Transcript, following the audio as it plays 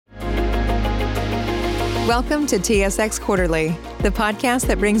Welcome to TSX Quarterly, the podcast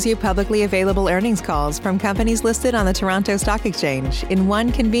that brings you publicly available earnings calls from companies listed on the Toronto Stock Exchange in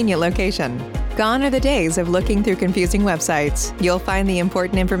one convenient location. Gone are the days of looking through confusing websites. You'll find the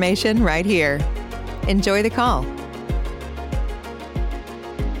important information right here. Enjoy the call.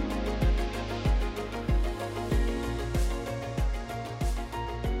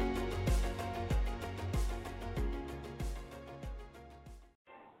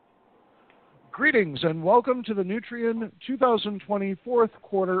 Greetings and welcome to the Nutrien 2020 fourth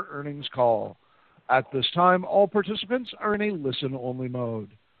quarter earnings call. At this time, all participants are in a listen-only mode.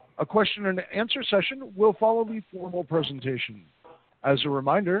 A question and answer session will follow the formal presentation. As a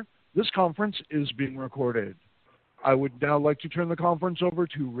reminder, this conference is being recorded. I would now like to turn the conference over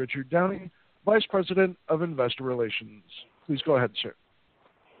to Richard Downey, Vice President of Investor Relations. Please go ahead, sir.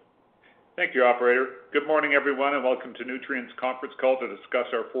 Thank you, operator. Good morning, everyone, and welcome to Nutrien's conference call to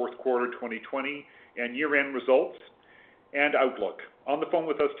discuss our fourth quarter 2020 and year-end results and outlook. On the phone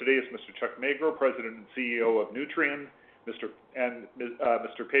with us today is Mr. Chuck Magro, President and CEO of Nutrien, Mr.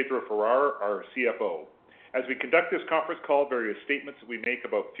 Pedro Farah, our CFO. As we conduct this conference call, various statements that we make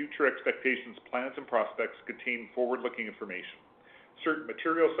about future expectations, plans, and prospects contain forward-looking information. Certain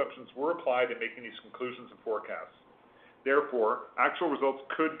material assumptions were applied in making these conclusions and forecasts. Therefore, actual results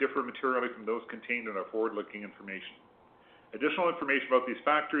could differ materially from those contained in our forward-looking information. Additional information about these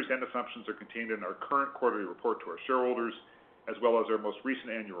factors and assumptions are contained in our current quarterly report to our shareholders, as well as our most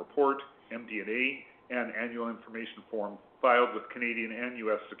recent annual report, MD&A, and annual information form filed with Canadian and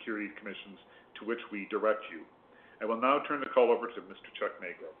U.S. security commissions, to which we direct you. I will now turn the call over to Mr. Chuck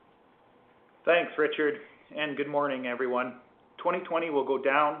Magro. Thanks, Richard, and good morning, everyone. 2020 will go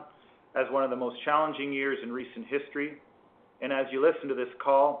down as one of the most challenging years in recent history. And as you listen to this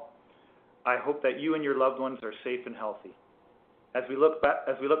call, I hope that you and your loved ones are safe and healthy. As we look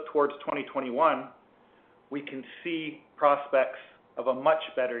towards 2021, we can see prospects of a much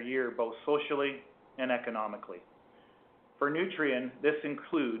better year, both socially and economically. For Nutrien, this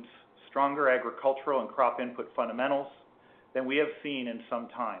includes stronger agricultural and crop input fundamentals than we have seen in some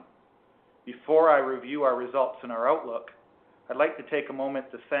time. Before I review our results and our outlook, I'd like to take a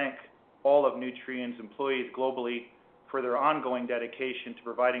moment to thank all of Nutrien's employees globally for their ongoing dedication to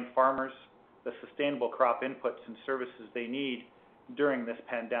providing farmers the sustainable crop inputs and services they need during this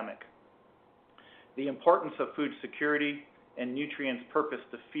pandemic. The importance of food security and Nutrien's purpose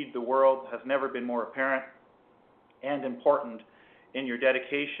to feed the world has never been more apparent and important, and your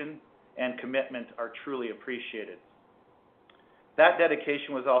dedication and commitment are truly appreciated. That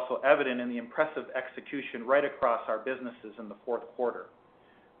dedication was also evident in the impressive execution right across our businesses in the fourth quarter.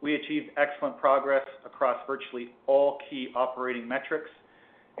 We achieved excellent progress across virtually all key operating metrics,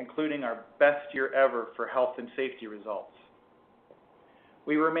 including our best year ever for health and safety results.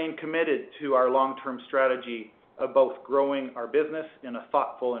 We remain committed to our long-term strategy of both growing our business in a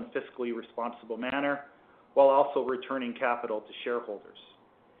thoughtful and fiscally responsible manner, while also returning capital to shareholders.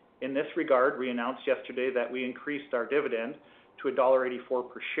 In this regard, we announced yesterday that we increased our dividend to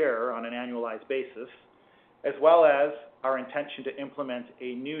 $1.84 per share on an annualized basis, as well as our intention to implement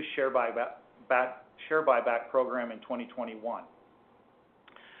a new share buyback program in 2021.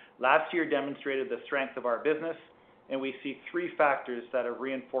 Last year demonstrated the strength of our business, and we see three factors that have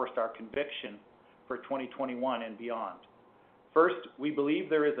reinforced our conviction for 2021 and beyond. First, we believe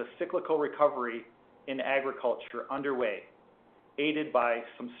there is a cyclical recovery in agriculture underway, aided by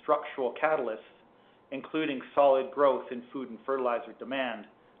some structural catalysts, including solid growth in food and fertilizer demand,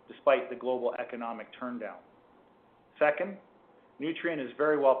 despite the global economic turndown. Second, Nutrien is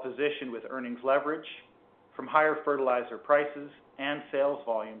very well positioned with earnings leverage from higher fertilizer prices and sales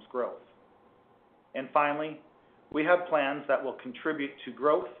volumes growth. And finally, we have plans that will contribute to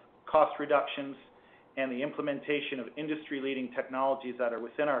growth, cost reductions, and the implementation of industry-leading technologies that are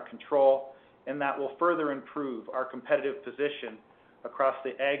within our control and that will further improve our competitive position across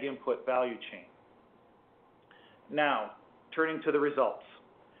the ag input value chain. Now, turning to the results.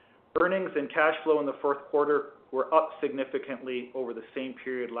 Earnings and cash flow in the fourth quarter were up significantly over the same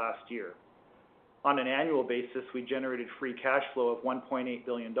period last year. On an annual basis, we generated free cash flow of $1.8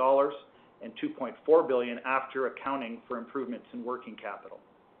 billion and $2.4 billion after accounting for improvements in working capital.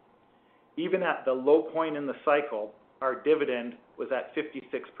 Even at the low point in the cycle, our dividend was at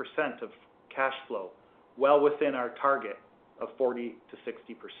 56% of cash flow, well within our target of 40 to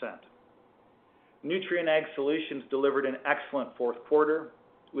 60%. Nutrien Ag Solutions delivered an excellent fourth quarter,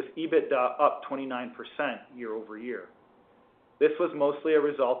 with EBITDA up 29% year over year. This was mostly a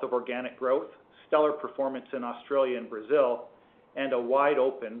result of organic growth, stellar performance in Australia and Brazil, and a wide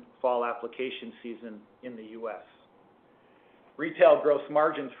open fall application season in the U.S. Retail gross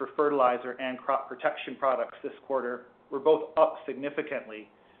margins for fertilizer and crop protection products this quarter were both up significantly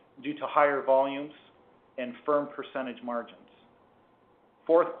due to higher volumes and firm percentage margins.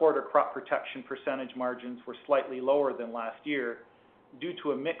 Fourth quarter crop protection percentage margins were slightly lower than last year due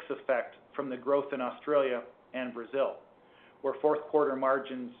to a mix effect from the growth in Australia and Brazil, where fourth quarter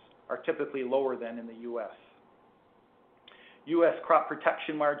margins are typically lower than in the U.S. U.S. crop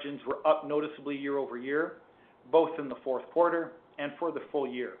protection margins were up noticeably year over year, both in the fourth quarter and for the full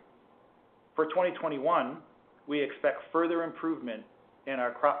year. For 2021, we expect further improvement in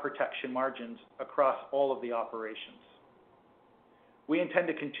our crop protection margins across all of the operations. We intend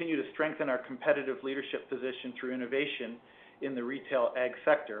to continue to strengthen our competitive leadership position through innovation in the retail ag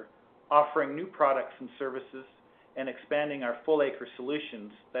sector, offering new products and services and expanding our full acre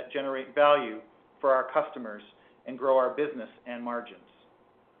solutions that generate value for our customers and grow our business and margins.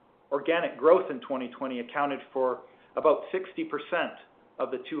 Organic growth in 2020 accounted for about 60%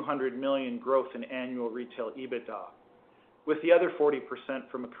 of the $200 million growth in annual retail EBITDA, with the other 40%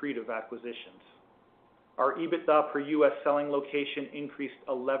 from accretive acquisitions. Our EBITDA per U.S. selling location increased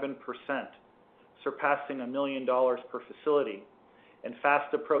 11%, surpassing $1 million per facility, and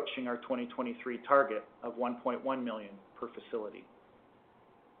fast approaching our 2023 target of $1.1 million per facility.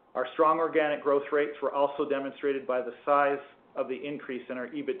 Our strong organic growth rates were also demonstrated by the size of the increase in our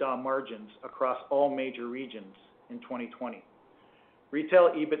EBITDA margins across all major regions in 2020. Retail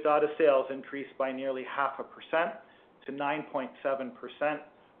EBITDA to sales increased by nearly 0.5% to 9.7%,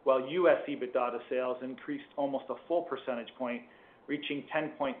 while U.S. EBITDA to sales increased almost a full percentage point, reaching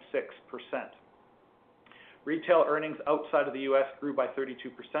 10.6%. Retail earnings outside of the U.S. grew by 32%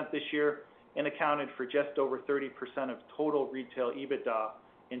 this year and accounted for just over 30% of total retail EBITDA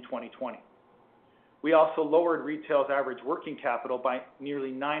in 2020. We also lowered retail's average working capital by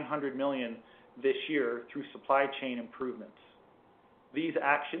nearly $900 million this year through supply chain improvements. These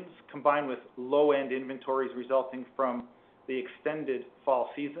actions, combined with low-end inventories resulting from the extended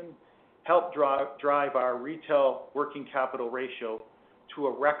fall season, helped drive our retail working capital ratio to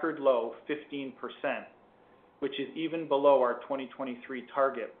a record low 15%, which is even below our 2023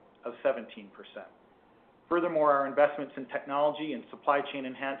 target of 17%. Furthermore, our investments in technology and supply chain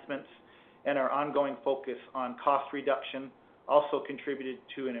enhancements and our ongoing focus on cost reduction also contributed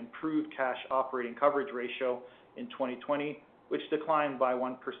to an improved cash operating coverage ratio in 2020, which declined by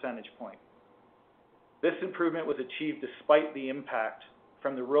 1 percentage point. This improvement was achieved despite the impact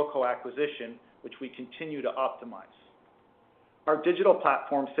from the Ruralco acquisition, which we continue to optimize. Our digital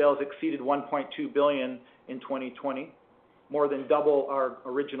platform sales exceeded $1.2 billion in 2020, more than double our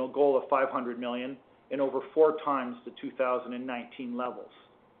original goal of $500 million and over 4 times the 2019 levels.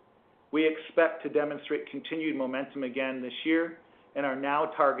 We expect to demonstrate continued momentum again this year and are now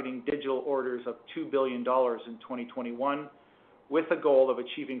targeting digital orders of $2 billion in 2021, with a goal of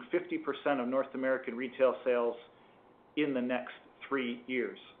achieving 50% of North American retail sales in the next 3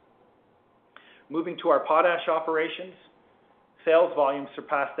 years. Moving to our potash operations, sales volume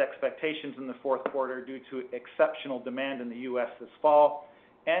surpassed expectations in the fourth quarter due to exceptional demand in the U.S. this fall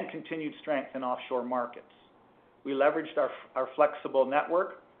and continued strength in offshore markets. We leveraged our flexible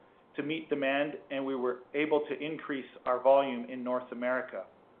network to meet demand, and we were able to increase our volume in North America.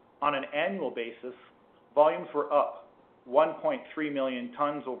 On an annual basis, volumes were up 1.3 million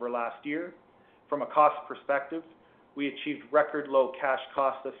tons over last year. From a cost perspective, we achieved record low cash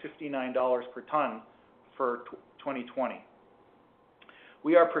cost of $59 per ton for 2020.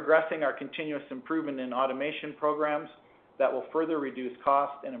 We are progressing our continuous improvement in automation programs that will further reduce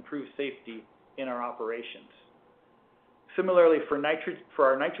cost and improve safety in our operations. Similarly, for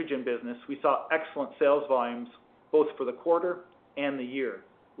our nitrogen business, we saw excellent sales volumes both for the quarter and the year.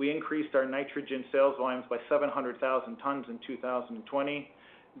 We increased our nitrogen sales volumes by 700,000 tons in 2020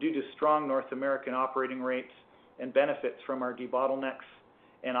 due to strong North American operating rates and benefits from our debottlenecks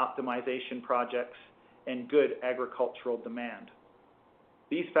and optimization projects and good agricultural demand.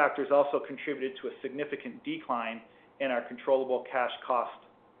 These factors also contributed to a significant decline in our controllable cash cost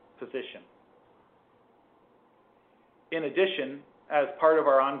position. In addition, as part of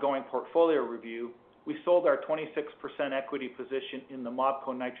our ongoing portfolio review, we sold our 26% equity position in the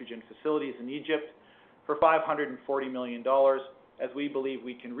MOPCO nitrogen facilities in Egypt for $540 million, as we believe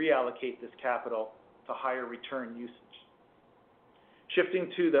we can reallocate this capital to higher return usage. Shifting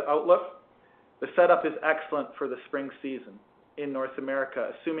to the outlook, the setup is excellent for the spring season in North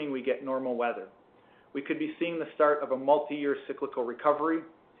America, assuming we get normal weather. We could be seeing the start of a multi-year cyclical recovery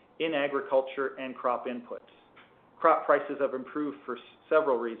in agriculture and crop inputs. Crop prices have improved for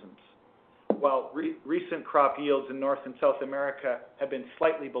several reasons. While recent crop yields in North and South America have been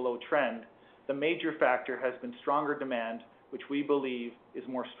slightly below trend, the major factor has been stronger demand which we believe is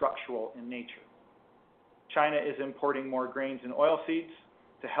more structural in nature. China is importing more grains and oilseeds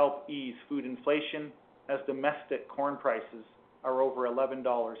to help ease food inflation, as domestic corn prices are over $11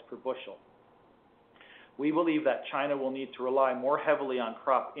 per bushel. We believe that China will need to rely more heavily on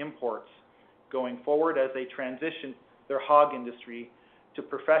crop imports going forward as they transition their hog industry to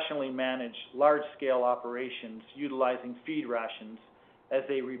professionally manage large-scale operations utilizing feed rations as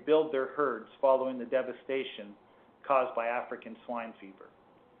they rebuild their herds following the devastation caused by African swine fever.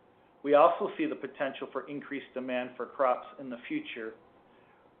 We also see the potential for increased demand for crops in the future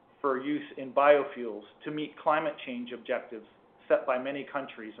for use in biofuels to meet climate change objectives set by many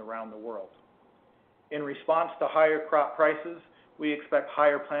countries around the world. In response to higher crop prices, we expect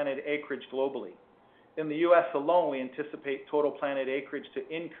higher planted acreage globally. In the U.S. alone, we anticipate total planted acreage to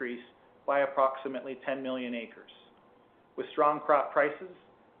increase by approximately 10 million acres. With strong crop prices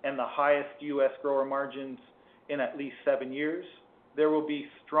and the highest U.S. grower margins in at least 7 years, there will be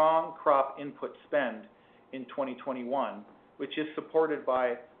strong crop input spend in 2021, which is supported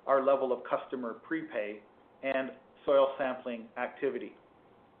by our level of customer prepay and soil sampling activity.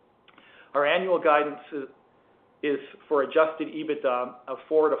 Our annual guidance is for adjusted EBITDA of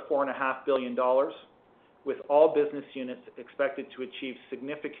 $4 to $4.5 billion, with all business units expected to achieve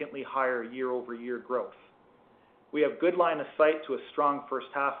significantly higher year-over-year growth. We have good line of sight to a strong first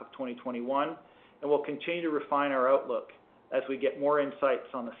half of 2021, and will continue to refine our outlook as we get more insights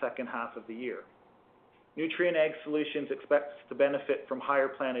on the second half of the year. Nutrien Ag Solutions expects to benefit from higher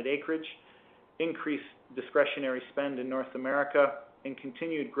planted acreage, increased discretionary spend in North America, and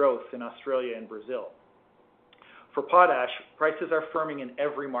continued growth in Australia and Brazil. For potash, prices are firming in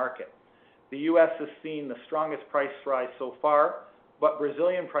every market. The U.S. has seen the strongest price rise so far, but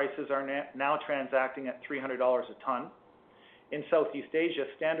Brazilian prices are now transacting at $300 a ton. In Southeast Asia,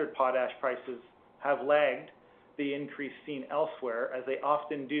 standard potash prices have lagged the increase seen elsewhere, as they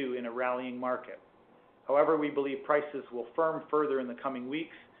often do in a rallying market. However, we believe prices will firm further in the coming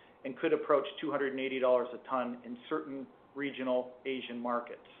weeks and could approach $280 a ton in certain regional Asian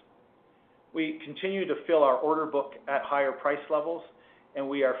markets. We continue to fill our order book at higher price levels, and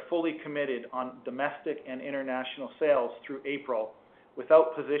we are fully committed on domestic and international sales through April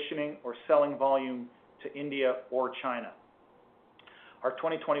without positioning or selling volume to India or China. Our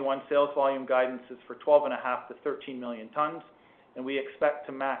 2021 sales volume guidance is for 12.5 to 13 million tons, and we expect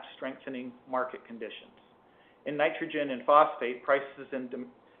to match strengthening market conditions. In nitrogen and phosphate, prices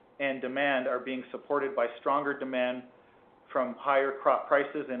and demand are being supported by stronger demand from higher crop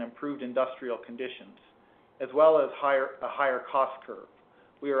prices and improved industrial conditions, as well as a higher cost curve.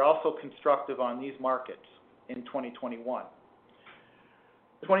 We are also constructive on these markets in 2021.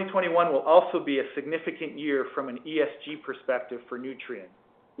 2021 will also be a significant year from an ESG perspective for Nutrien.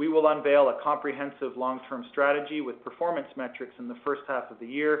 We will unveil a comprehensive long-term strategy with performance metrics in the first half of the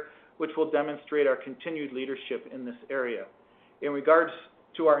year, which will demonstrate our continued leadership in this area. In regards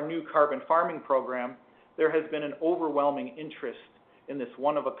to our new carbon farming program, there has been an overwhelming interest in this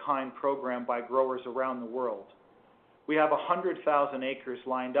one-of-a-kind program by growers around the world. We have 100,000 acres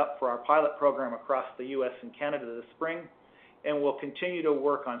lined up for our pilot program across the U.S. and Canada this spring, and will continue to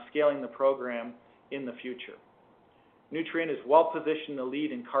work on scaling the program in the future. Nutrien is well positioned to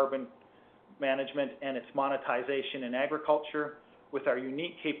lead in carbon management and its monetization in agriculture with our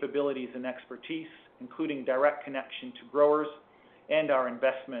unique capabilities and expertise, including direct connection to growers and our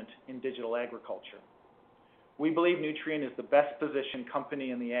investment in digital agriculture. We believe Nutrien is the best positioned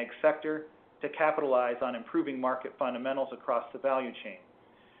company in the ag sector to capitalize on improving market fundamentals across the value chain.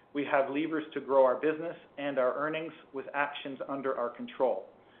 We have levers to grow our business and our earnings with actions under our control,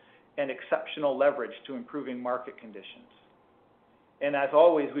 and exceptional leverage to improving market conditions. And as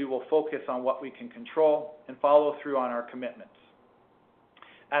always, we will focus on what we can control and follow through on our commitments.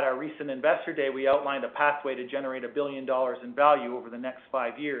 At our recent Investor Day, we outlined a pathway to generate $1 billion in value over the next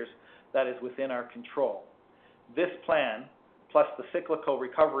 5 years that is within our control. This plan, plus the cyclical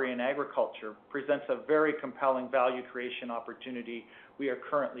recovery in agriculture, presents a very compelling value creation opportunity we are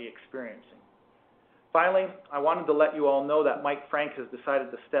currently experiencing. Finally, I wanted to let you all know that Mike Frank has decided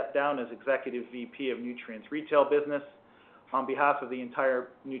to step down as Executive VP of Nutrien's retail business. On behalf of the entire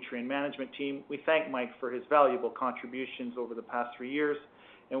Nutrien management team, we thank Mike for his valuable contributions over the past 3 years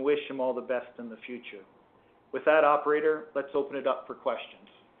and wish him all the best in the future. With that, operator, let's open it up for questions.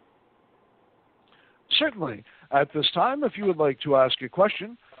 Certainly. At this time, if you would like to ask a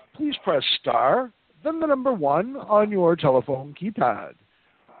question, please press star, then the number 1 on your telephone keypad.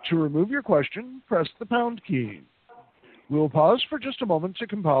 To remove your question, press the pound key. We'll pause for just a moment to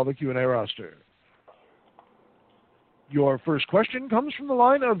compile the Q&A roster. Your first question comes from the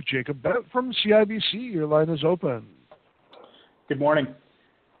line of Jacob Bett from CIBC. Your line is open. Good morning.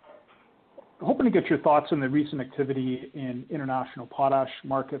 Hoping to get your thoughts on the recent activity in international potash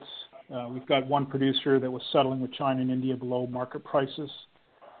markets. We've got one producer that was settling with China and India below market prices.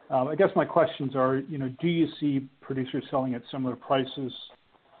 I guess my questions are, do you see producers selling at similar prices?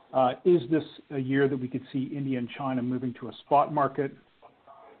 Is this a year that we could see India and China moving to a spot market?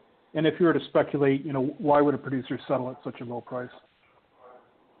 And if you were to speculate, why would a producer settle at such a low price?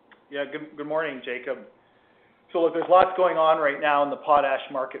 Yeah, good morning, Jacob. So look, there's lots going on right now in the potash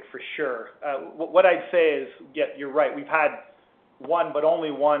market for sure. What I'd say is, yeah, you're right. We've had one, but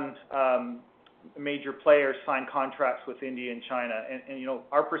only one major player sign contracts with India and China. And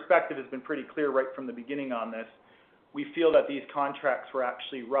our perspective has been pretty clear right from the beginning on this. We feel that these contracts were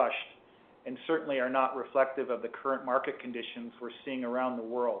actually rushed and certainly are not reflective of the current market conditions we're seeing around the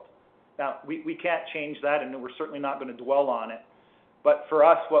world. Now, we can't change that, and we're certainly not going to dwell on it. But for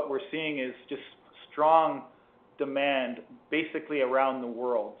us, what we're seeing is just strong demand basically around the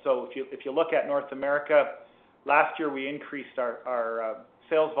world. So if you look at North America, last year we increased our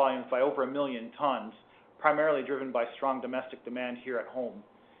sales volumes by over 1 million tons, primarily driven by strong domestic demand here at home.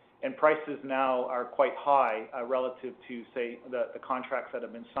 And prices now are quite high relative to, say, the contracts that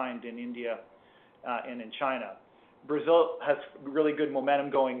have been signed in India and in China. Brazil has really good momentum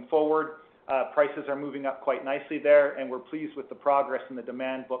going forward. Prices are moving up quite nicely there, and we're pleased with the progress in the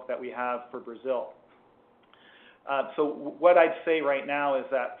demand book that we have for Brazil. So what I'd say right now is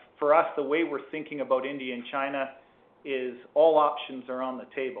that for us, the way we're thinking about India and China is all options are on the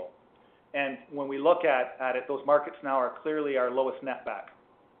table. And when we look at it, those markets now are clearly our lowest netback.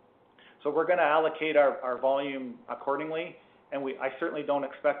 So we're going to allocate our volume accordingly, and I certainly don't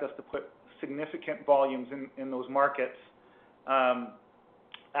expect us to put significant volumes in those markets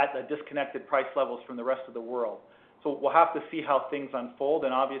at the disconnected price levels from the rest of the world. So we'll have to see how things unfold,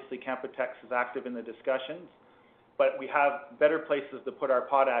 and obviously Canpotex is active in the discussions, but we have better places to put our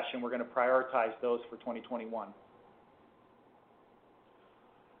potash, and we're going to prioritize those for 2021.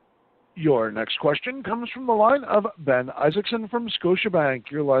 Your next question comes from the line of Ben Isaacson from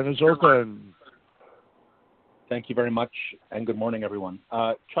Scotiabank. Your line is open. Thank you very much, and good morning, everyone.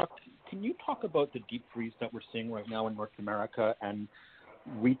 Chuck, can you talk about the deep freeze that we're seeing right now in North America and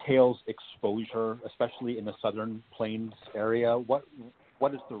retail's exposure, especially in the Southern Plains area? What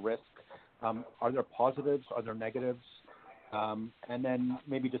is the risk? Are there positives? Are there negatives? And then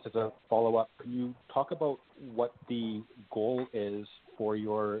maybe just as a follow-up, can you talk about what the goal is for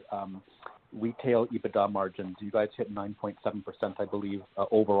your retail EBITDA margins? You guys hit 9.7%, I believe,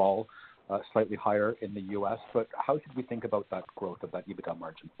 overall, slightly higher in the U.S., but how should we think about that growth of that EBITDA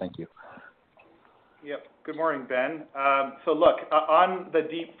margin? Thank you. Yep. Good morning, Ben. So look, on the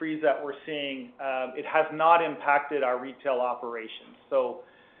deep freeze that we're seeing, it has not impacted our retail operations. So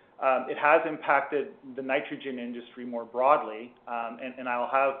it has impacted the nitrogen industry more broadly, and I'll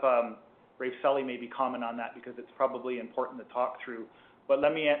have Rafe Sully maybe comment on that because it's probably important to talk through. But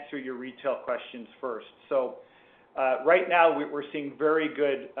let me answer your retail questions first. So right now we're seeing very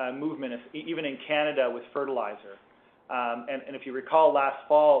good movement, even in Canada with fertilizer. And if you recall last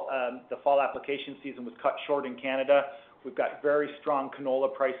fall, the fall application season was cut short in Canada. We've got very strong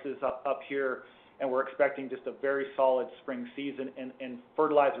canola prices up here, and we're expecting just a very solid spring season, and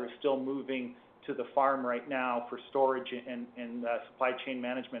fertilizer is still moving to the farm right now for storage and supply chain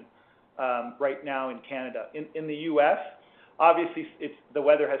management right now in Canada. In the U.S., obviously the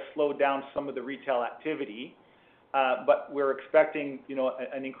weather has slowed down some of the retail activity, but we're expecting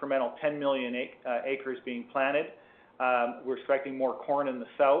an incremental 10 million acres being planted. We're expecting more corn in the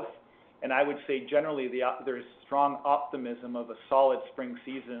south, and I would say generally there's strong optimism of a solid spring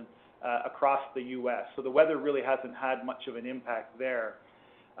season across the U.S. So the weather really hasn't had much of an impact there.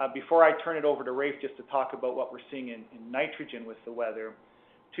 Before I turn it over to Rafe just to talk about what we're seeing in nitrogen with the weather,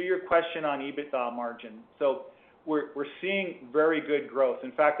 to your question on EBITDA margin, so we're seeing very good growth.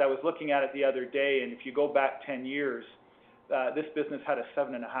 In fact, I was looking at it the other day, and if you go back 10 years, this business had a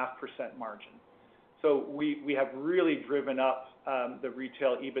 7.5% margin. So we have really driven up the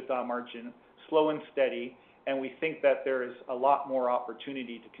retail EBITDA margin slow and steady, and we think that there is a lot more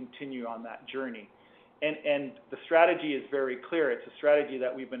opportunity to continue on that journey. And the strategy is very clear. It's a strategy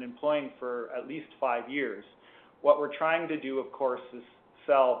that we've been employing for at least 5 years. What we're trying to do, of course, is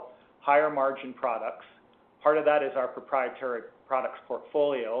sell higher margin products. Part of that is our proprietary products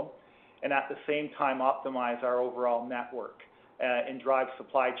portfolio, and at the same time optimize our overall network and drive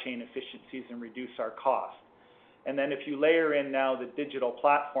supply chain efficiencies and reduce our costs. And then if you layer in now the digital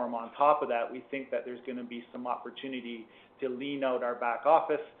platform on top of that, we think that there's going to be some opportunity to lean out our back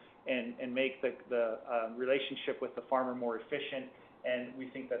office and make the relationship with the farmer more efficient, and we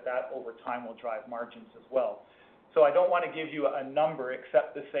think that over time will drive margins as well. So I don't want to give you a number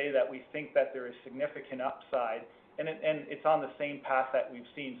except to say that we think that there is significant upside, and it's on the same path that we've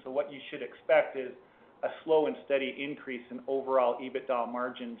seen. So what you should expect is a slow and steady increase in overall EBITDA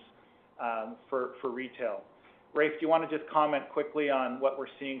margins for retail. Rafe, do you want to just comment quickly on what we're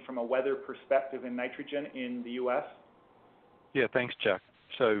seeing from a weather perspective in nitrogen in the U.S.? Yeah, thanks, Chuck.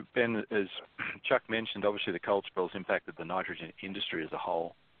 So, Ben, as Chuck mentioned, obviously the cold spells impacted the nitrogen industry as a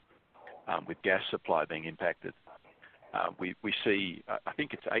whole, with gas supply being impacted. We see, I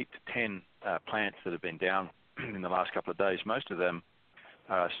think it's 8 to 10 plants that have been down in the last couple of days. Most of them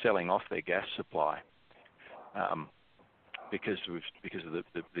are selling off their gas supply because of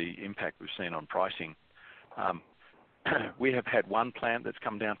the impact we've seen on pricing. We have had one plant that's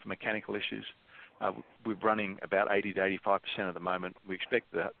come down for mechanical issues. We're running about 80 to 85% at the moment. We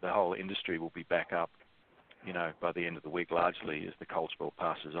expect that the whole industry will be back up, by the end of the week, largely as the cold spell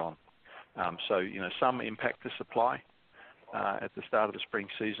passes on. So, some impact to supply at the start of the spring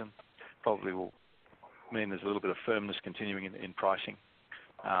season probably will mean there's a little bit of firmness continuing in pricing.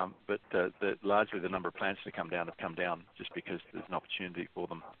 But largely the number of plants that have come down just because there's an opportunity for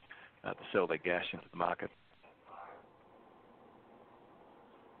them to sell their gas into the market.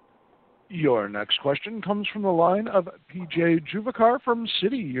 Your next question comes from the line of PJ Juvekar from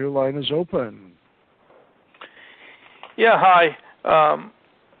Citi. Your line is open. Yeah, hi.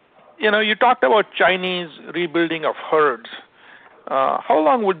 You talked about Chinese rebuilding of herds. How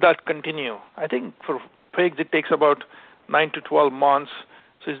long would that continue? I think for pigs it takes about 9 to 12 months.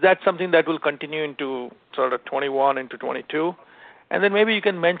 So is that something that will continue into sort of 21 into 22? And then maybe you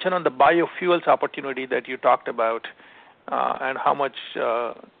can mention on the biofuels opportunity that you talked about and how much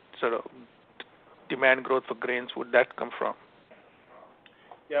sort of demand growth for grains would that come from?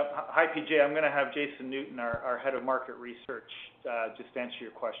 Yeah. Hi, PJ. I'm going to have Jason Newton, our head of market research, just answer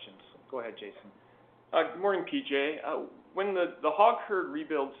your questions. Go ahead, Jason. Good morning, PJ. When the hog herd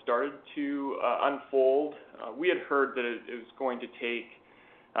rebuild started to unfold, we had heard that it was going to take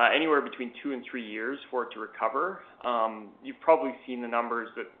anywhere between 2 and 3 years for it to recover. You've probably seen the numbers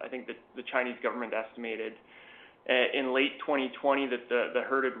that I think that the Chinese government estimated in late 2020 that the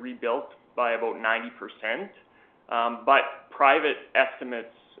herd had rebuilt by about 90%. But private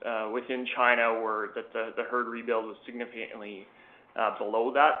estimates within China were that the herd rebuild was significantly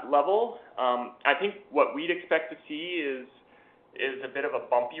below that level. I think what we'd expect to see is a bit of a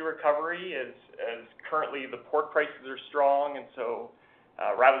bumpy recovery as currently the pork prices are strong, and so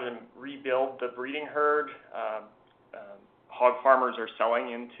rather than rebuild the breeding herd, hog farmers are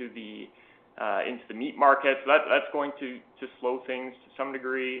selling into the meat market. So that's going to slow things to some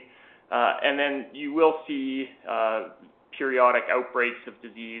degree. And then you will see periodic outbreaks of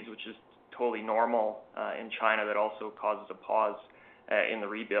disease, which is totally normal in China, that also causes a pause in the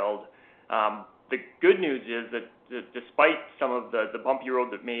rebuild. The good news is that despite some of the bumpy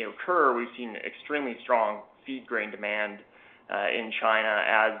road that may occur, we've seen extremely strong feed grain demand in China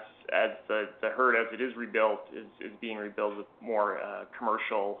as the herd, as it is rebuilt, is being rebuilt with more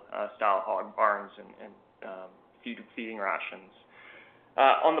commercial style hog barns and feeding rations.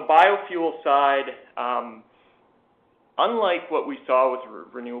 On the biofuel side, unlike what we saw with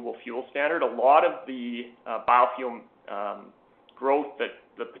renewable fuel standard, a lot of the biofuel growth, that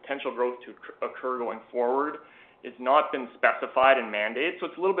the potential growth to occur going forward, has not been specified in mandates, so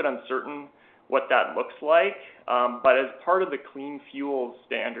it's a little bit uncertain what that looks like. But as part of the clean fuel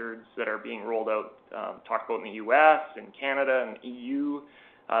standards that are being rolled out, talked about in the U.S. and Canada and EU,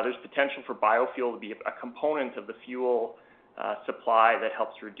 there's potential for biofuel to be a component of the fuel supply that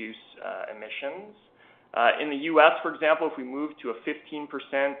helps reduce emissions. In the U.S., for example, if we move to a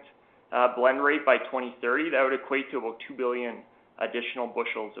 15% blend rate by 2030, that would equate to about 2 billion additional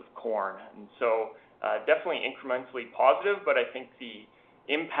bushels of corn. And so definitely incrementally positive, but I think the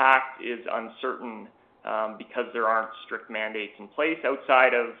impact is uncertain because there aren't strict mandates in place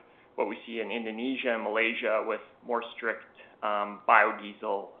outside of what we see in Indonesia and Malaysia with more strict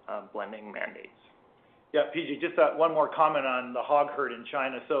biodiesel blending mandates. Yeah, PG, just one more comment on the hog herd in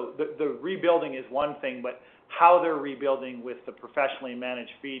China. So the rebuilding is one thing, but how they're rebuilding with the professionally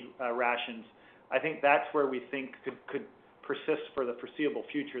managed feed rations, I think that's where we think could persist for the foreseeable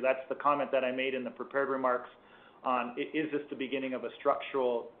future. That's the comment that I made in the prepared remarks on, is this the beginning of a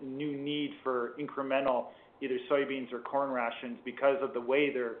structural new need for incremental either soybeans or corn rations because of the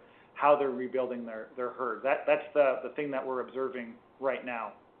way how they're rebuilding their herd. That's the thing that we're observing right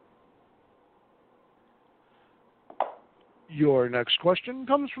now. Your next question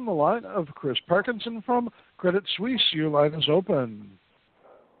comes from the line of Chris Parkinson from Credit Suisse. Your line is open.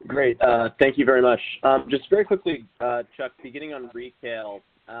 Great. Thank you very much. Just very quickly, Chuck, beginning on retail,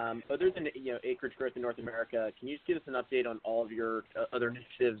 Other than acreage growth in North America, can you just give us an update on all of your other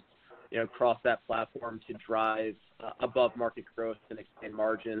initiatives across that platform to drive above market growth and expand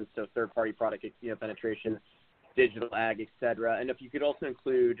margins, so third-party product penetration, digital ag, et cetera? And if you could also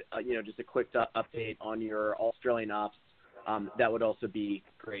include just a quick update on your Australian ops, that would also be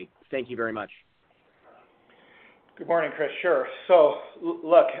great. Thank you very much. Good morning, Chris. Sure. So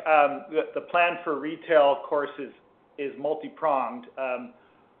look, the plan for retail, of course, is multi-pronged.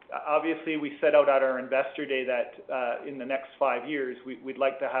 Obviously, we set out at our investor day that in the next 5 years, we'd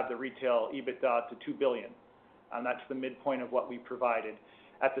like to have the retail EBITDA to $2 billion. And that's the midpoint of what we provided.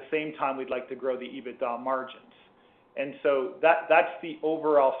 At the same time, we'd like to grow the EBITDA margins. And so that's the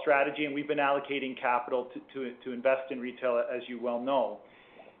overall strategy, and we've been allocating capital to invest in retail, as you well know.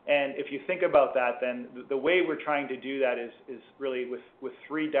 And if you think about that, then the way we're trying to do that is really with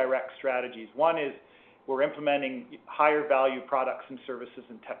three direct strategies. One is we're implementing higher value products and services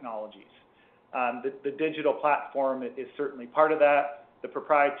and technologies. The digital platform is certainly part of that. The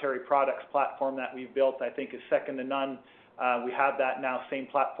proprietary products platform that we've built, I think, is second to none. We have that now, same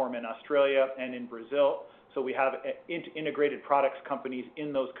platform in Australia and in Brazil. So we have integrated products companies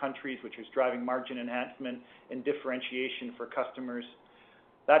in those countries, which is driving margin enhancement and differentiation for customers.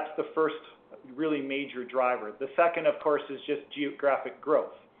 That's the first really major driver. The second, of course, is just geographic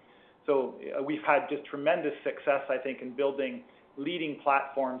growth. So we've had just tremendous success, I think, in building leading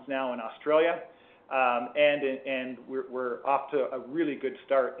platforms now in Australia, and we're off to a really good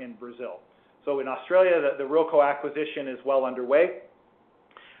start in Brazil. So in Australia, the Ruralco acquisition is well underway,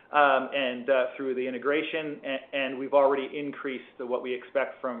 and through the integration, and we've already increased what we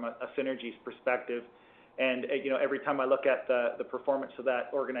expect from a synergies perspective. And every time I look at the performance of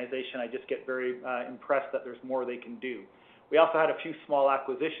that organization, I just get very impressed that there's more they can do. We also had a few small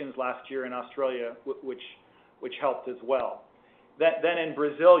acquisitions last year in Australia, which helped as well. Then in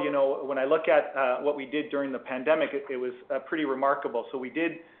Brazil, when I look at what we did during the pandemic, it was pretty remarkable. So we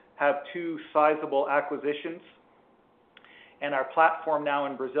did have two sizable acquisitions, and our platform now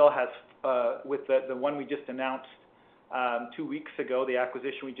in Brazil has, with the one we just announced 2 weeks ago, the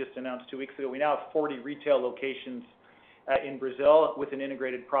acquisition we just announced 2 weeks ago, we now have 40 retail locations in Brazil with an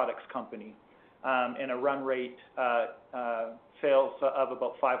integrated products company, and a run rate sales of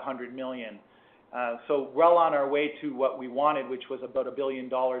about $500 million. So well on our way to what we wanted, which was about $1 billion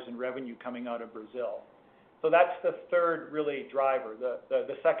in revenue coming out of Brazil. So that's the third really driver,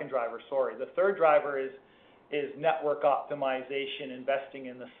 the second driver, sorry. The third driver is network optimization, investing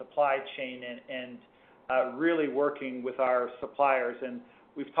in the supply chain, and really working with our suppliers. And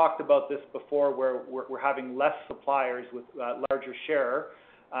we've talked about this before, where we're having less suppliers with larger share,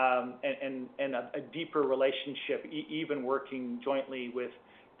 and a deeper relationship, even working jointly with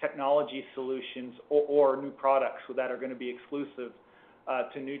technology solutions or new products that are going to be exclusive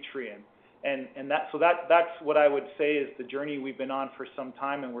to Nutrien. And that's what I would say is the journey we've been on for some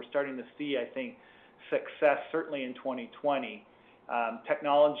time, and we're starting to see, I think, success certainly in 2020.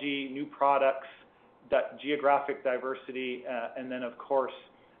 Technology, new products, geographic diversity, and then of course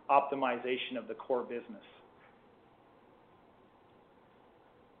optimization of the core business.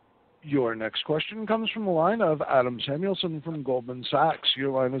 Your next question comes from the line of Adam Samuelson from Goldman Sachs.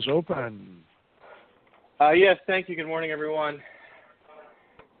 Your line is open. Yes, thank you. Good morning, everyone.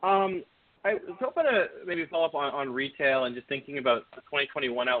 I was hoping to maybe follow up on retail and just thinking about the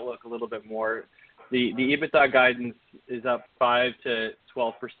 2021 outlook a little bit more. The EBITDA guidance is up 5 to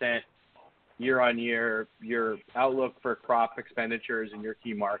 12% year on year. Your outlook for crop expenditures in your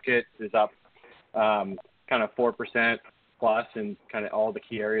key markets is up kind of 4% plus in kind of all the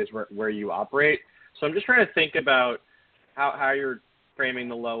key areas where you operate. So I'm just trying to think about how you're framing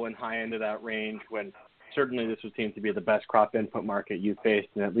the low and high end of that range, when certainly this would seem to be the best crop input market you've faced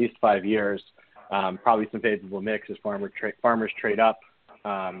in at least 5 years. Probably some favorable mix as farmers trade up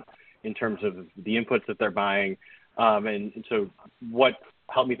in terms of the inputs that they're buying. And so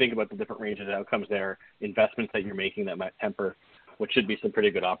help me think about the different ranges of outcomes there, investments that you're making that might temper what should be some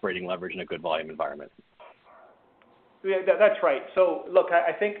pretty good operating leverage in a good volume environment. Yeah, that's right. So look,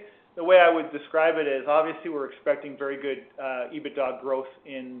 I think the way I would describe it is obviously we're expecting very good EBITDA growth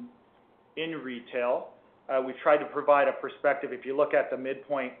in retail. We've tried to provide a perspective. If you look at the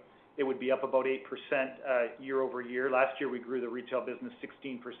midpoint, it would be up about 8% year over year. Last year we grew the retail business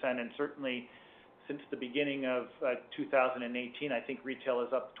 16%, and certainly since the beginning of 2018, I think retail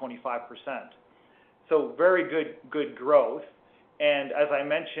is up 25%. So very good growth. And as I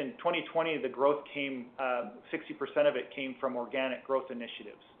mentioned, 2020, the growth came, 60% of it came from organic growth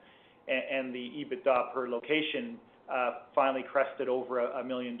initiatives. And the EBITDA per location finally crested over $1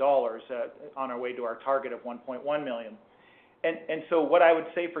 million on our way to our target of $1.1 million. And so what I would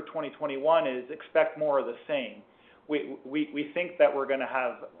say for 2021 is expect more of the same. We think that we're going to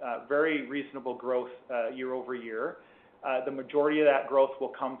have very reasonable growth year over year. The majority of that growth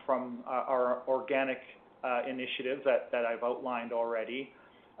will come from our organic initiatives that I've outlined already,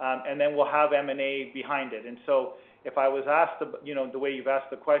 and then we'll have M&A behind it. And so if I was asked, the way you've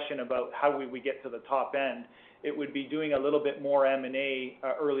asked the question about how we get to the top end, it would be doing a little bit more M&A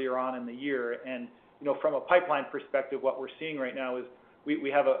earlier on in the year. And from a pipeline perspective, what we're seeing right now is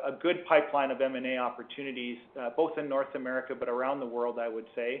we have a good pipeline of M&A opportunities, both in North America but around the world, I would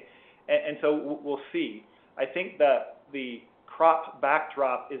say. And so we'll see. I think that the crop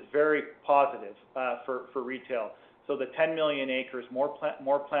backdrop is very positive for retail. So the 10 million acres,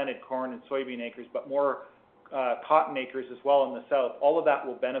 more planted corn and soybean acres, but more cotton acres as well in the south, all of that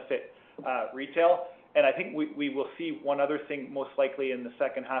will benefit retail. And I think we will see one other thing most likely in the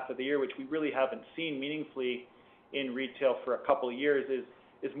second half of the year, which we really haven't seen meaningfully in retail for a couple of years,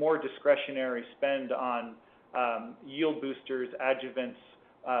 is more discretionary spend on yield boosters, adjuvants,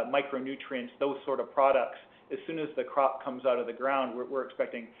 micronutrients, those sort of products. As soon as the crop comes out of the ground, we're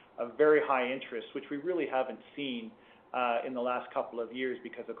expecting a very high interest, which we really haven't seen in the last couple of years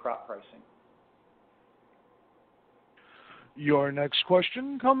because of crop pricing. Your next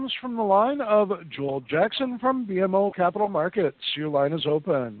question comes from the line of Joel Jackson from BMO Capital Markets. Your line is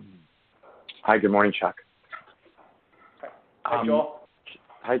open. Hi, good morning, Chuck. Hi, Joel.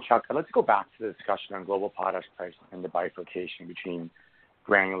 Hi, Chuck. Let's go back to the discussion on global potash pricing and the bifurcation between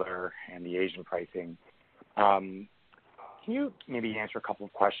granular and the Asian pricing. Can you maybe answer a couple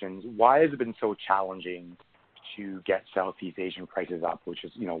of questions? Why has it been so challenging to get Southeast Asian prices up, which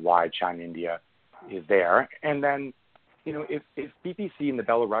is, why China and India is there? And then, if BPC and the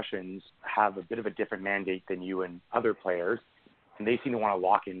Belarusians have a bit of a different mandate than you and other players, and they seem to want to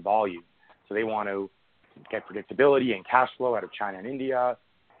lock in volume, so they want to get predictability and cash flow out of China and India,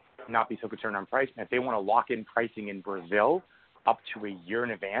 not be so concerned on price. And if they want to lock in pricing in Brazil up to a year in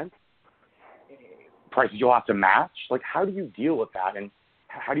advance, prices you'll have to match. Like, how do you deal with that? And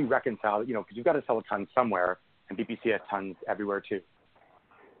how do you reconcile, because you've got to sell a ton somewhere, and BPC has tons everywhere too.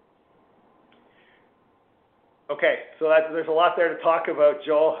 Okay, so there's a lot there to talk about,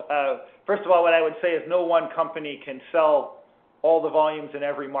 Joel. First of all, what I would say is no one company can sell all the volumes in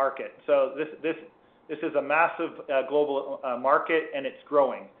every market. So this is a massive global market, and it's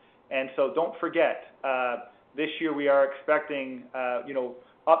growing. And so don't forget, this year we are expecting,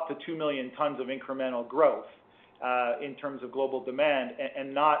 up to 2 million tons of incremental growth in terms of global demand,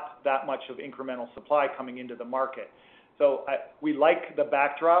 and not that much of incremental supply coming into the market. So we like the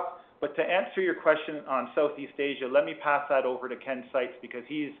backdrop. But to answer your question on Southeast Asia, let me pass that over to Ken Seitz, because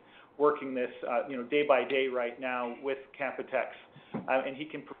he's working this day by day right now with Canpotex, and he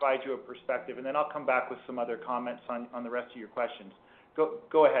can provide you a perspective. And then I'll come back with some other comments on the rest of your questions.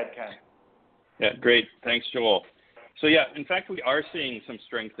 Go ahead, Ken. Yeah, great. Thanks, Joel. So yeah, in fact, we are seeing some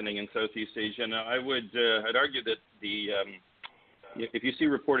strengthening in Southeast Asia. Now, I'd argue that if you see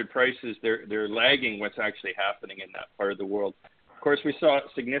reported prices, they're lagging what's actually happening in that part of the world. Of course, we saw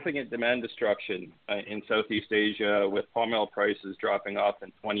significant demand destruction in Southeast Asia with palm oil prices dropping off in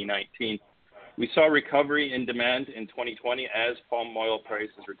 2019. We saw recovery in demand in 2020 as palm oil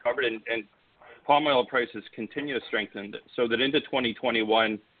prices recovered, and palm oil prices continue to strengthen, so that into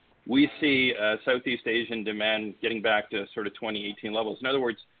 2021, we see Southeast Asian demand getting back to sort of 2018 levels. In other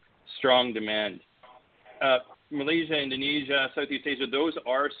words, strong demand. Malaysia, Indonesia, Southeast Asia, those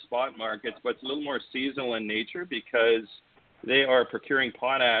are spot markets, but it's a little more seasonal in nature because they are procuring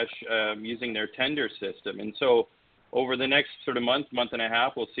potash using their tender system. And so over the next sort of month and a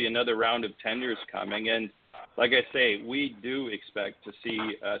half, we'll see another round of tenders coming. And like I say, we do expect to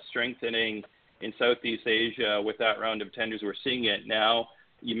see strengthening in Southeast Asia with that round of tenders. We're seeing it now.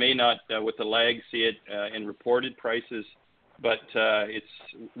 You may not, with the lag, see it in reported prices, but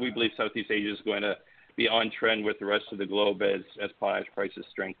we believe Southeast Asia is going to be on trend with the rest of the globe as potash prices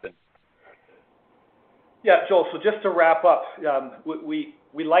strengthen. Yeah, Joel, so just to wrap up, we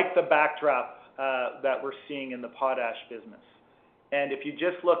like the backdrop that we're seeing in the potash business. And if you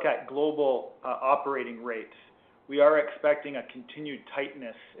just look at global operating rates, we are expecting a continued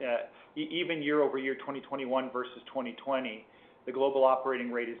tightness, even year over year, 2021 versus 2020. The global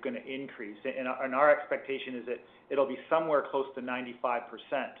operating rate is going to increase. And our expectation is that it'll be somewhere close to 95%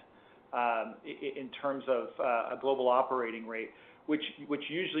 in terms of a global operating rate, which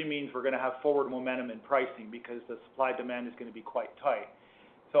usually means we're going to have forward momentum in pricing because the supply-demand is going to be quite tight.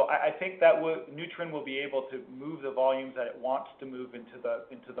 So I think that Nutrien will be able to move the volumes that it wants to move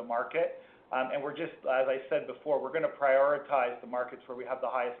into the market. And we're just, as I said before, we're going to prioritize the markets where we have the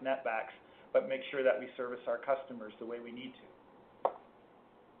highest netbacks. but make sure that we service our customers the way we need to.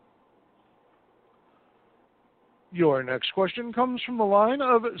 Your next question comes from the line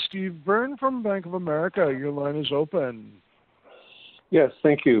of Steve Byrne from Bank of America. Your line is open. Yes,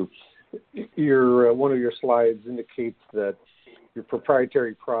 thank you. One of your slides indicates that your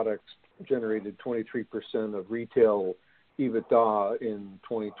proprietary products generated 23% of retail EBITDA in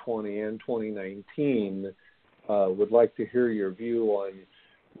 2020 and 2019. Would like to hear your view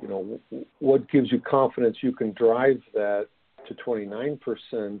on, what gives you confidence you can drive that to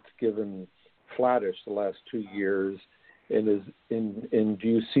 29% given flattish the last 2 years, and do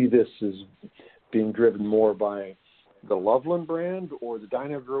you see this as being driven more by the Loveland brand or the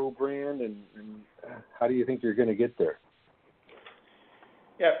Dyna-Gro brand, and how do you think you're going to get there?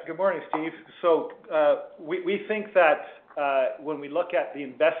 Yeah, good morning, Steve. So we think that when we look at the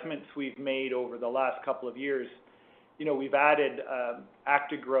investments we've made over the last couple of years, we've added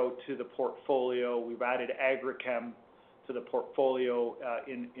Actagro to the portfolio, we've added Agrichem to the portfolio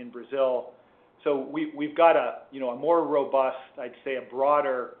in Brazil. So we've got a more robust, I'd say a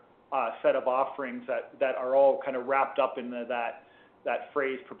broader set of offerings that are all kind of wrapped up in that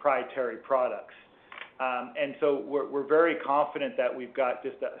phrase proprietary products. And so we're very confident that we've got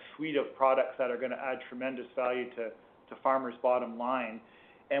just a suite of products that are going to add tremendous value to farmers' bottom line.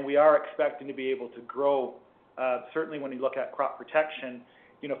 And we are expecting to be able to grow, certainly when you look at crop protection.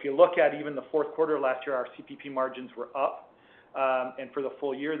 If you look at even the fourth quarter last year, our CPP margins were up. And for the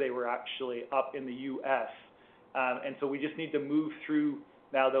full year, they were actually up in the U.S. And so we just need to move through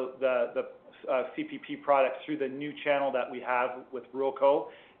now the CPP products through the new channel that we have with Ruralco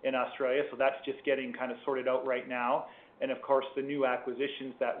in Australia. So that's just getting kind of sorted out right now. And of course, the new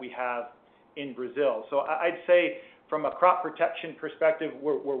acquisitions that we have in Brazil. So I'd say from a crop protection perspective,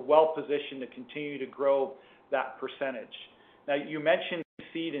 we're well positioned to continue to grow that percentage. Now, you mentioned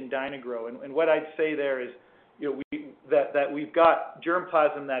seed and Dyna-Gro, and what I'd say there is, that we've got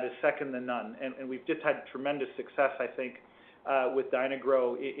germplasm that is second to none, and we've just had tremendous success, I think, with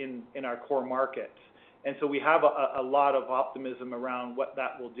Dyna-Gro in our core markets. And so we have a lot of optimism around what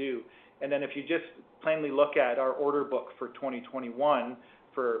that will do. And then if you just plainly look at our order book for 2021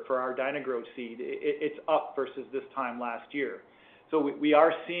 for our Dyna-Gro seed, it's up versus this time last year. So we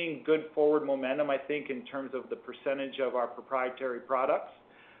are seeing good forward momentum, I think, in terms of the percentage of our proprietary products.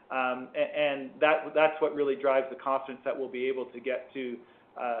 And that's what really drives the confidence that we'll be able to get to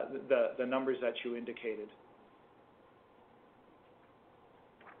the numbers that you indicated.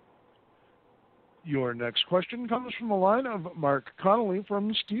 Your next question comes from the line of Mark Connolly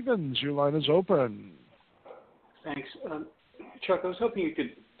from Stephens. Your line is open. Thanks. Chuck, I was hoping you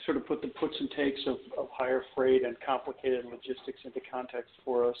could sort of put the puts and takes of higher freight and complicated logistics into context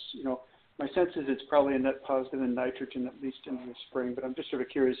for us. My sense is it's probably a net positive in nitrogen, at least in the spring, but I'm just sort of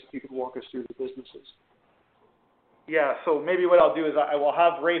curious if you could walk us through the businesses. Yeah, so maybe what I'll do is I will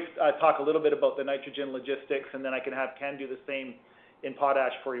have Rafe talk a little bit about the nitrogen logistics, and then I can have Ken do the same in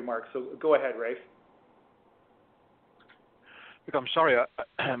potash for you, Mark. So go ahead, Rafe. Look, I'm sorry,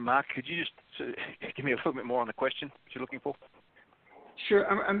 Mark, could you just give me a little bit more on the question that you're looking for? Sure.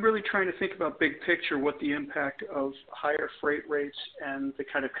 I'm really trying to think about big picture, what the impact of higher freight rates and the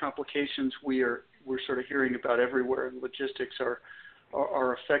kind of complications we're sort of hearing about everywhere in logistics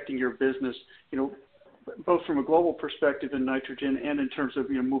are affecting your business, both from a global perspective in nitrogen and in terms of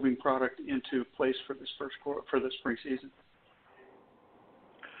moving product into place for the spring season.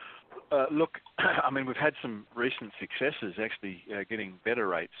 Look, I mean, we've had some recent successes actually getting better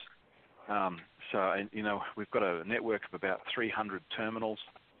rates. We've got a network of about 300 terminals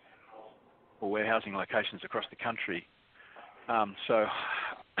or warehousing locations across the country. So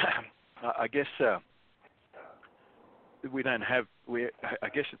I guess I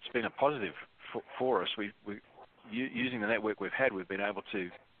guess it's been a positive for us. Using the network we've had, we've been able to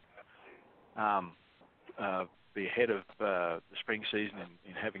be ahead of the spring season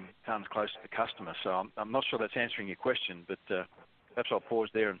in having tons close to the customer. So I'm not sure that's answering your question, but perhaps I'll pause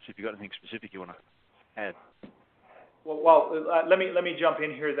there and see if you've got anything specific you want to add. Well, let me jump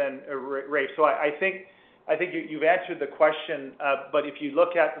in here then, Rafe. So I think you've answered the question, but if you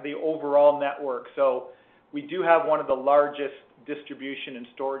look at the overall network, so we do have one of the largest distribution and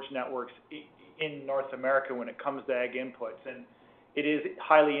storage networks in North America when it comes to ag inputs, and it is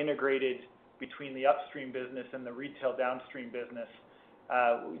highly integrated between the upstream business and the retail downstream business.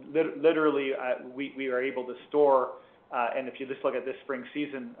 Literally, we are able to store, and if you just look at this spring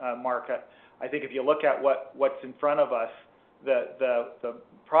season, Mark, I think if you look at what's in front of us, the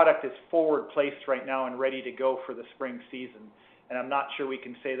product is forward placed right now and ready to go for the spring season. And I'm not sure we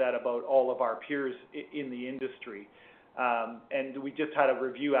can say that about all of our peers in the industry. And we just had a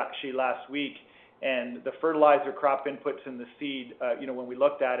review actually last week, and the fertilizer crop inputs in the seed, when we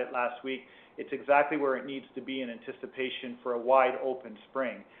looked at it last week, it's exactly where it needs to be in anticipation for a wide open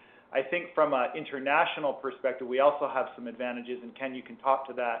spring. I think from an international perspective, we also have some advantages, and Ken, you can talk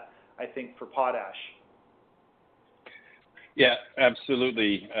to that, I think, for potash. Yeah,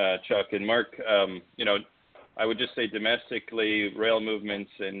 absolutely, Chuck. And Mark, I would just say domestically, rail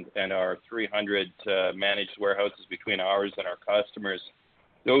movements and our 300 managed warehouses between ours and our customers,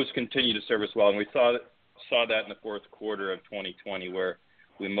 those continue to serve us well. And we saw that in the fourth quarter of 2020, where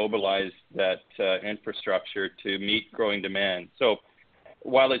we mobilized that infrastructure to meet growing demand. So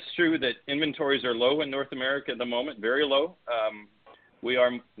while it's true that inventories are low in North America at the moment, very low, we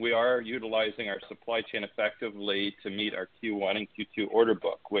are utilizing our supply chain effectively to meet our Q1 and Q2 order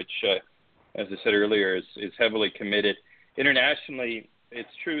book, which, as I said earlier, is heavily committed. Internationally, it's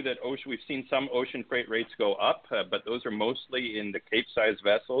true that we've seen some ocean freight rates go up, but those are mostly in the Cape-size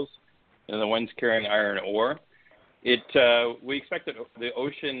vessels and the ones carrying iron ore. We expect that the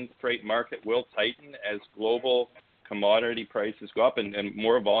ocean freight market will tighten as global commodity prices go up and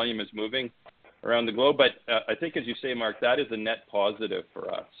more volume is moving around the globe. But I think, as you say, Mark, that is a net positive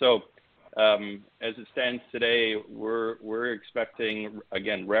for us. So as it stands today, we're expecting,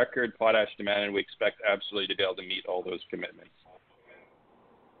 again, record potash demand, and we expect absolutely to be able to meet all those commitments.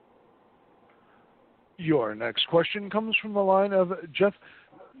 Your next question comes from the line of Jeff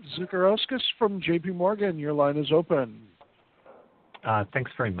Zekauskas from J.P. Morgan. Your line is open.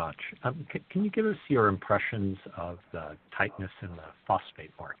 Thanks very much. Can you give us your impressions of the tightness in the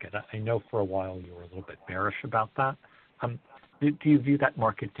phosphate market? I know for a while you were a little bit bearish about that. Do you view that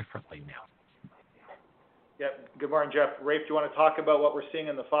market differently now? Yeah. Good morning, Jeff. Rafe, do you want to talk about what we're seeing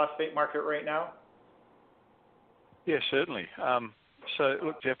in the phosphate market right now? Yeah, certainly. So,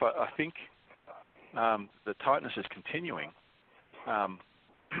 look, Jeff, I think the tightness is continuing.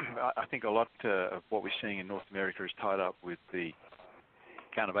 I think a lot of what we're seeing in North America is tied up with the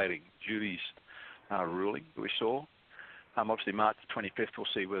countervailing duties ruling that we saw. Obviously, March 25th, we'll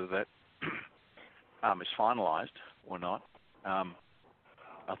see whether that is finalised or not.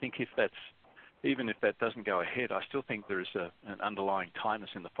 I think even if that doesn't go ahead, I still think there is an underlying tightness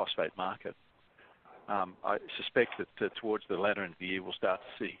in the phosphate market. I suspect that towards the latter end of the year, we'll start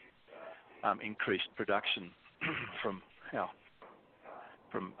to see increased production from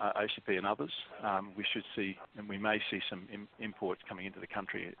ACP and others. We should see, and we may see some imports coming into the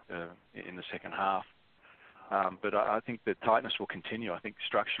country in the second half. But I think the tightness will continue. I think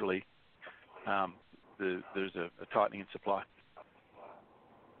structurally there's a tightening in supply.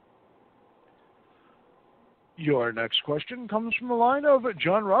 Your next question comes from the line of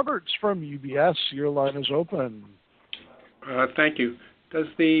John Roberts from UBS. Your line is open. Thank you. Does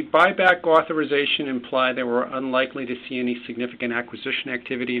the buyback authorization imply that we're unlikely to see any significant acquisition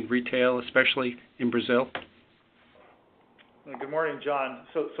activity in retail, especially in Brazil? Good morning, John.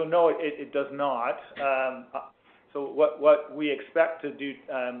 So no, it does not. So what we expect to do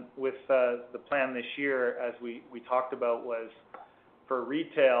with the plan this year, as we talked about, was for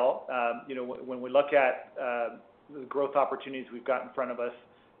retail. When we look at the growth opportunities we've got in front of us,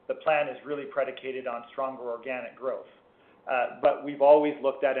 the plan is really predicated on stronger organic growth. But we've always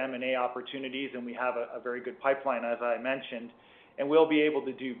looked at M&A opportunities, and we have a very good pipeline, as I mentioned, and we'll be able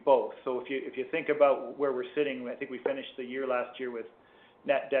to do both. So if you think about where we're sitting, I think we finished the year last year with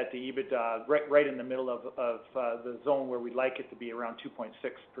net debt to EBITDA right in the middle of the zone where we'd like it to be, around 2.6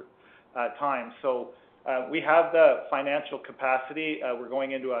 times. So we have the financial capacity. We're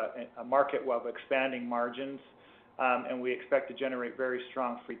going into a market of expanding margins, and we expect to generate very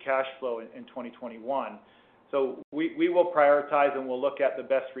strong free cash flow in 2021. So we will prioritize, and we'll look at the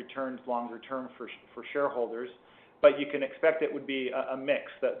best returns longer term for shareholders. But you can expect it would be a mix.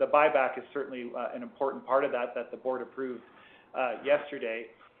 The buyback is certainly an important part of that the board approved yesterday.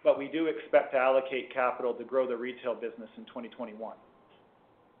 But we do expect to allocate capital to grow the retail business in 2021.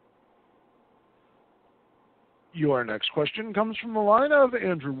 Your next question comes from the line of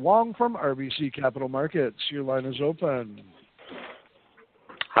Andrew Wong from RBC Capital Markets. Your line is open.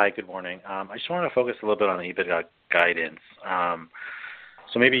 Hi, good morning. I just want to focus a little bit on the EBITDA guidance.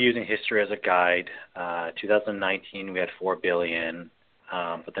 So maybe using history as a guide, 2019 we had $4 billion,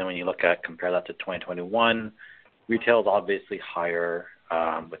 but then when you compare that to 2021, retail is obviously higher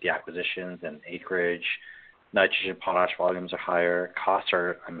with the acquisitions and acreage. Nitrogen, potash volumes are higher. Costs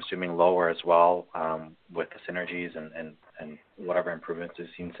are, I'm assuming, lower as well with the synergies and whatever improvements we've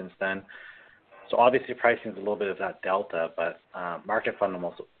seen since then. So obviously pricing is a little bit of that delta, but market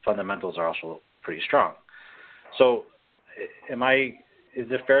fundamentals are also pretty strong. So is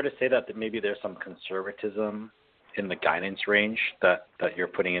it fair to say that maybe there's some conservatism in the guidance range that you're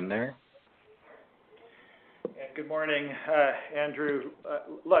putting in there? Good morning, Andrew.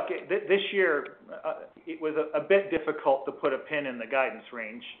 Look, this year it was a bit difficult to put a pin in the guidance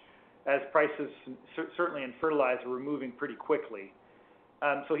range, as prices, certainly in fertilizer, were moving pretty quickly.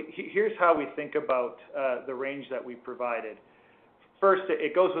 So here's how we think about the range that we provided. First,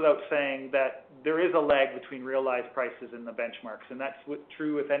 it goes without saying that there is a lag between realized prices and the benchmarks, and that's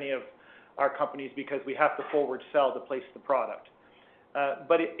true with any of our companies because we have to forward sell to place the product.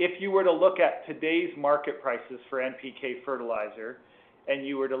 But if you were to look at today's market prices for NPK fertilizer, and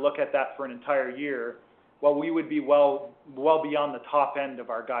you were to look at that for an entire year, well, we would be well beyond the top end of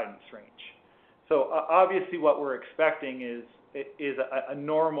our guidance range. So obviously what we're expecting is a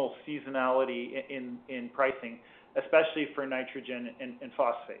normal seasonality in pricing, especially for nitrogen and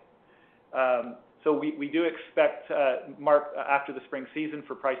phosphate. So we do expect, after the spring season,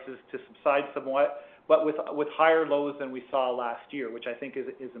 for prices to subside somewhat, but with higher lows than we saw last year, which I think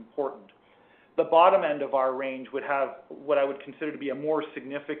is important. The bottom end of our range would have what I would consider to be a more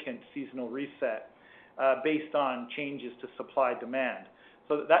significant seasonal reset based on changes to supply-demand.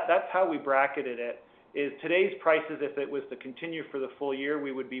 So that's how we bracketed it, is today's prices, if it was to continue for the full year,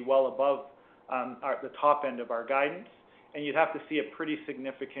 we would be well above the top end of our guidance, and you'd have to see a pretty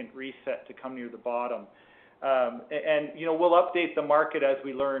significant reset to come near the bottom. And we'll update the market as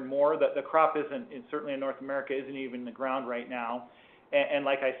we learn more. That the crop certainly in North America, isn't even in the ground right now. And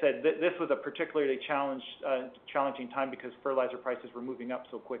like I said, this was a particularly challenging time because fertilizer prices were moving up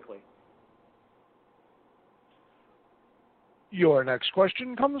so quickly. Your next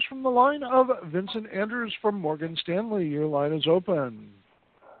question comes from the line of Vincent Andrews from Morgan Stanley. Your line is open.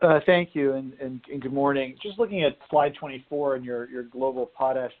 Thank you, and good morning. Just looking at slide 24 and your global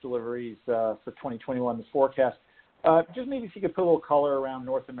potash deliveries for 2021, the forecast. Just maybe if you could put a little color around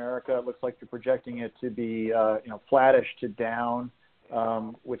North America. It looks like you're projecting it to be flattish to down,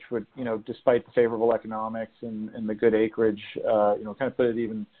 which would, despite the favorable economics and the good acreage, kind of put it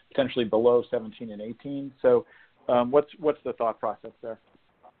even potentially below 17 and 18. So what's the thought process there?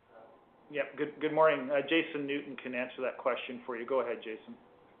 Yeah, good morning. Jason Newton can answer that question for you. Go ahead, Jason.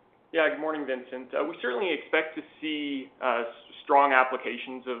 Yeah, good morning, Vincent. We certainly expect to see strong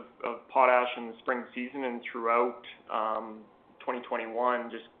applications of potash in the spring season and throughout 2021,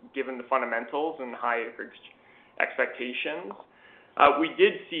 just given the fundamentals and high acreage expectations. We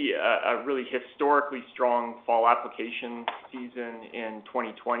did see a really historically strong fall application season in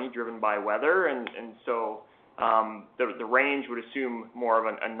 2020, driven by weather, and so the range would assume more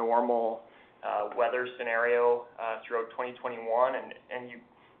of a normal weather scenario throughout 2021, and you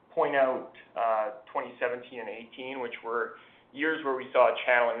point out 2017 and 18, which were years where we saw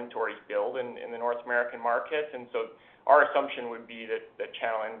channel inventories build in the North American market, and so our assumption would be that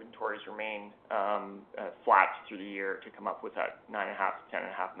channel inventories remain flat through the year to come up with that 9.5 to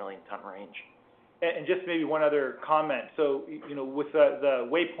 10.5 million ton range. And just maybe one other comment. So, with the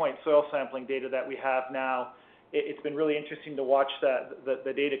waypoint soil sampling data that we have now, it's been really interesting to watch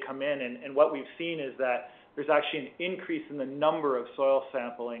the data come in, and what we've seen is that there's actually an increase in the number of soil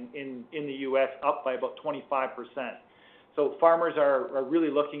sampling in the U.S., up by about 25%. So farmers are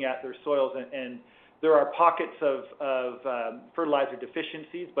really looking at their soils, and there are pockets of fertilizer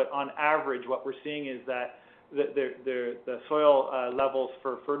deficiencies, but on average what we're seeing is that the soil levels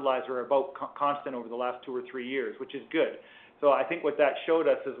for fertilizer are about constant over the last 2 or 3 years, which is good. So I think what that showed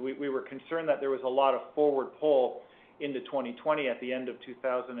us is we were concerned that there was a lot of forward pull into 2020 at the end of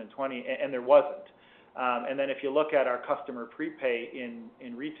 2020, and there wasn't. And then if you look at our customer prepay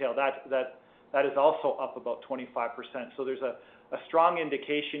in retail, that is also up about 25%. So there's a strong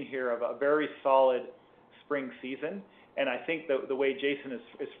indication here of a very solid spring season. And I think the way Jason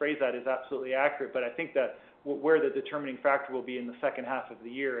has phrased that is absolutely accurate. But I think that where the determining factor will be in the second half of the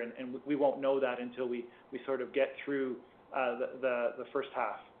year, and we won't know that until we sort of get through the first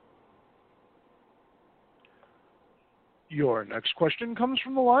half. Your next question comes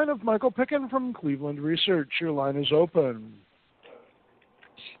from the line of Michael Picken from Cleveland Research. Your line is open.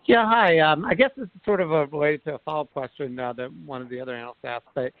 Yeah, hi. I guess this is sort of related to a follow-up question that one of the other analysts asked.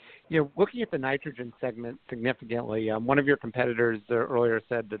 But looking at the nitrogen segment significantly, one of your competitors earlier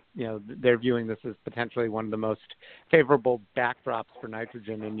said that they're viewing this as potentially one of the most favorable backdrops for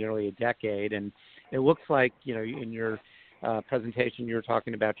nitrogen in nearly a decade, and it looks like in your presentation you were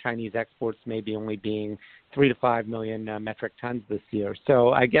talking about Chinese exports maybe only being 3 to 5 million metric tons this year.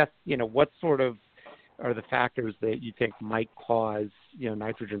 So I guess what sort of are the factors that you think might cause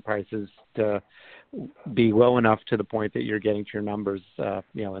nitrogen prices to be low enough to the point that you're getting to your numbers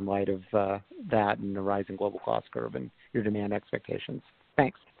in light of that and the rising global cost curve and your demand expectations?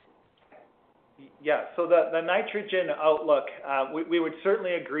 Thanks. Yeah, so the nitrogen outlook, we would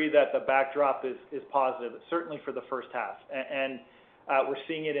certainly agree that the backdrop is positive, certainly for the first half. And we're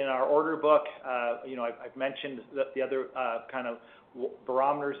seeing it in our order book. I've mentioned the other kind of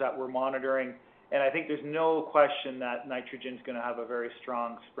barometers that we're monitoring. And I think there's no question that nitrogen is going to have a very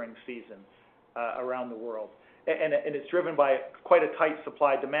strong spring season around the world. And it's driven by quite a tight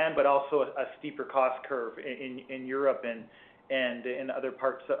supply-demand, but also a steeper cost curve in Europe and in other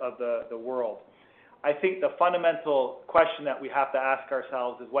parts of the world. I think the fundamental question that we have to ask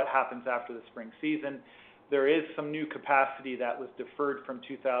ourselves is what happens after the spring season. There is some new capacity that was deferred from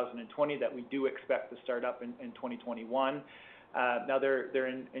 2020 that we do expect to start up in 2021. Now they're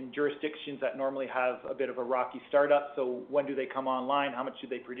in jurisdictions that normally have a bit of a rocky startup, so when do they come online? How much do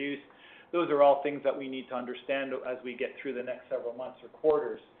they produce? Those are all things that we need to understand as we get through the next several months or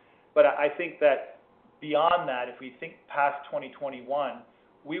quarters. But I think that beyond that, if we think past 2021,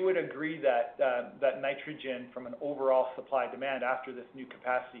 we would agree that nitrogen from an overall supply-demand after this new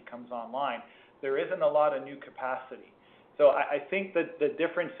capacity comes online, there isn't a lot of new capacity. So I think that the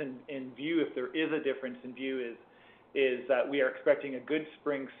difference in view, if there is a difference in view, is that we are expecting a good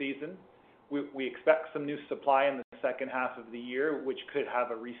spring season. We expect some new supply in the second half of the year, which could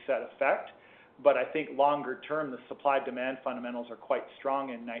have a reset effect. But I think longer term, the supply-demand fundamentals are quite strong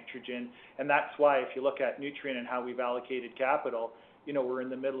in nitrogen. And that's why if you look at Nutrien and how we've allocated capital, we're in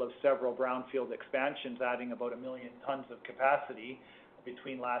the middle of several brownfield expansions, adding about 1 million tons of capacity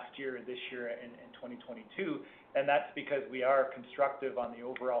between last year and this year and 2022. And that's because we are constructive on the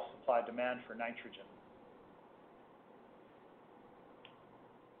overall supply-demand for nitrogen.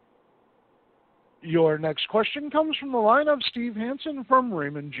 Your next question comes from the line of Steve Hansen from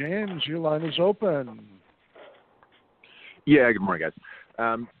Raymond James. Your line is open. Yeah, good morning,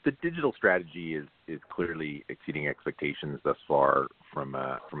 guys. The digital strategy is clearly exceeding expectations thus far from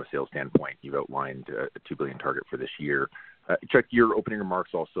a sales standpoint. You've outlined a $2 billion target for this year. Chuck, your opening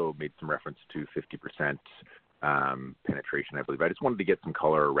remarks also made some reference to 50% penetration, I believe. I just wanted to get some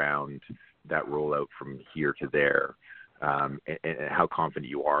color around that rollout from here to there. And how confident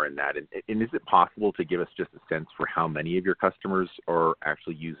you are in that. And is it possible to give us just a sense for how many of your customers are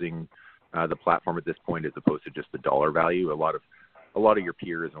actually using the platform at this point as opposed to just the dollar value? A lot of your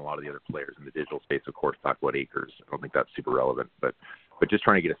peers and a lot of the other players in the digital space, of course, talk about acres. I don't think that's super relevant, but just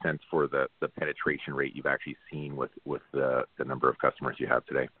trying to get a sense for the penetration rate you've actually seen with the number of customers you have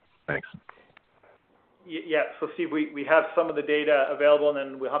today. Thanks. Yeah, so Steve, we have some of the data available, and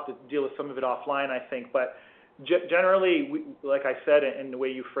then we'll have to deal with some of it offline, I think. But generally, like I said, and the way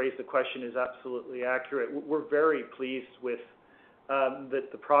you phrased the question is absolutely accurate. We're very pleased with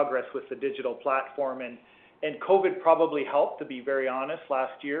the progress with the digital platform, and COVID probably helped, to be very honest,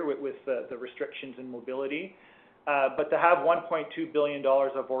 last year with the restrictions in mobility. But to have $1.2 billion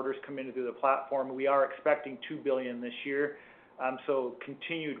of orders come into through the platform, we are expecting $2 billion this year, so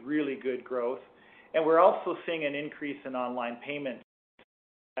continued really good growth. And we're also seeing an increase in online payments,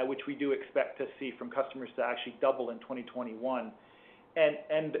 which we do expect to see from customers to actually double in 2021.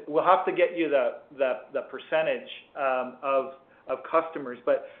 And we'll have to get you the percentage of customers,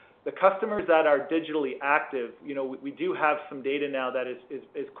 but the customers that are digitally active, we do have some data now that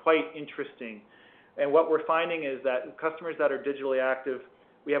is quite interesting. And what we're finding is that customers that are digitally active,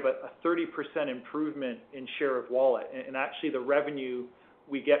 we have a 30% improvement in share of wallet. And actually the revenue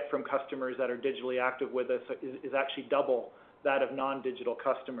we get from customers that are digitally active with us is actually double that of non-digital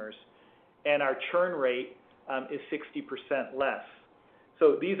customers. And our churn rate is 60% less.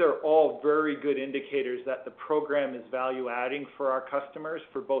 So these are all very good indicators that the program is value adding for our customers,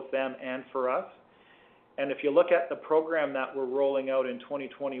 for both them and for us. And if you look at the program that we're rolling out in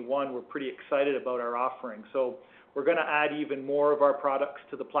 2021, we're pretty excited about our offering. So we're going to add even more of our products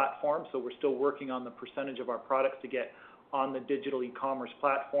to the platform. So we're still working on the percentage of our products to get on the digital e-commerce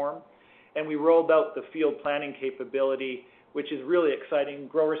platform. And we rolled out the field planning capability, which is really exciting.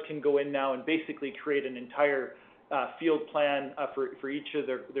 Growers can go in now and basically create an entire field plan for each of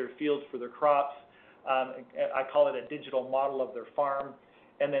their fields for their crops. I call it a digital model of their farm.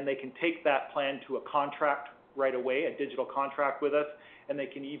 And then they can take that plan to a contract right away, a digital contract with us, and they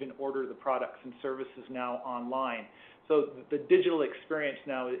can even order the products and services now online. So the digital experience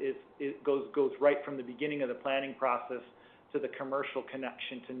now goes right from the beginning of the planning process to the commercial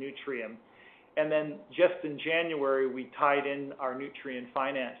connection to Nutrien. And then just in January, we tied in our Nutrien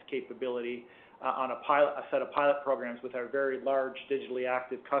finance capability on a set of pilot programs with our very large digitally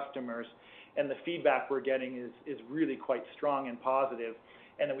active customers. And the feedback we're getting is really quite strong and positive.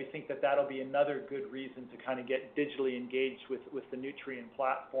 And we think that that'll be another good reason to kind of get digitally engaged with the Nutrien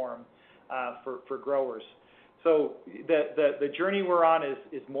platform for growers. So the journey we're on is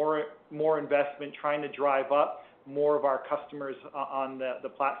more investment, trying to drive up more of our customers on the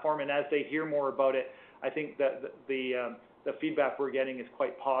platform. And as they hear more about it, I think that the feedback we're getting is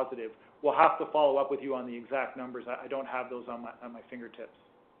quite positive. We'll have to follow up with you on the exact numbers. I don't have those on my fingertips.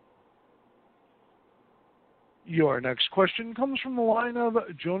 Your next question comes from the line of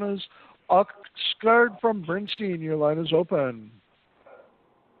Jonas Oxgaard from Bernstein. Your line is open.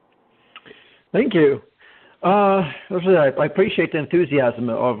 Thank you. I appreciate the enthusiasm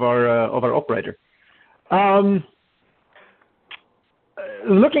of our operator.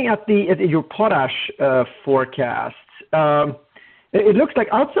 Looking at your potash forecast, it looks like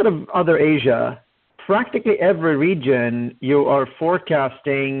outside of other Asia, practically every region you are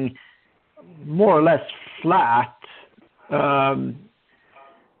forecasting more or less flat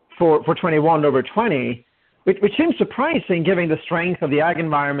for 21 over 20, which seems surprising given the strength of the ag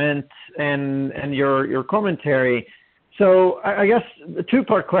environment and your commentary. So I guess the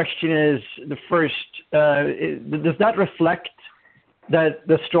two-part question is, the first, does that reflect that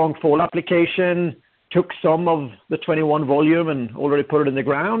the strong fall application took some of the 21 volume and already put it in the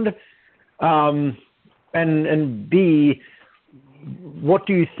ground? And B, what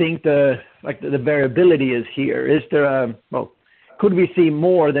do you think the variability is here? Is there could we see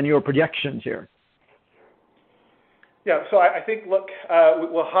more than your projections here? Yeah, so I think, look,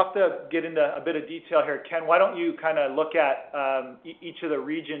 we'll have to get into a bit of detail here. Ken, why don't you kind of look at each of the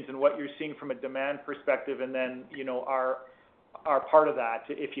regions and what you're seeing from a demand perspective, and then, our part of that,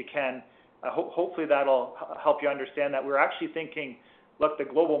 if you can. Hopefully that'll help you understand that we're actually thinking, look, the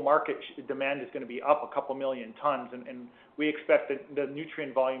global market demand is going to be up a couple million tons, and we expect the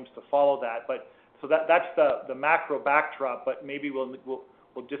Nutrien volumes to follow that. But so that's the macro backdrop. But maybe we'll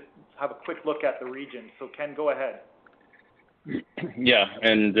just have a quick look at the region. So Ken, go ahead. Yeah,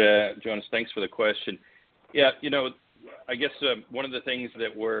 and Jonas, thanks for the question. Yeah, I guess one of the things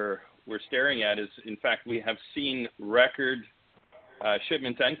that we're staring at is, in fact, we have seen record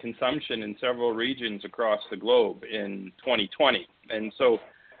shipments and consumption in several regions across the globe in 2020. And so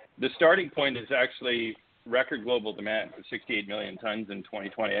the starting point is actually record global demand of 68 million tons in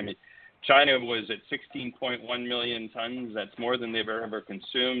 2020. I mean, China was at 16.1 million tons. That's more than they've ever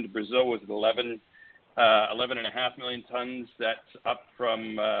consumed. Brazil was at 11.5 million tons. That's up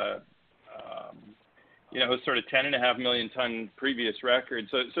from, sort of 10.5 million ton previous record.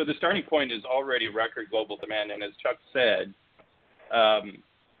 So the starting point is already record global demand. And as Chuck said,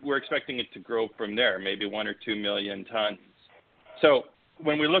 we're expecting it to grow from there, maybe 1 or 2 million tons. So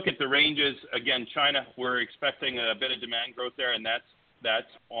when we look at the ranges, again, China, we're expecting a bit of demand growth there, and that's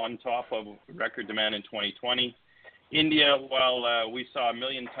on top of record demand in 2020. India, while we saw 1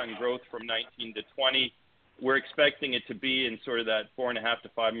 million ton growth from 19 to 20, we're expecting it to be in sort of that 4.5 to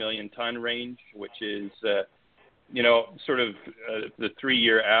 5 million ton range, which is, sort of the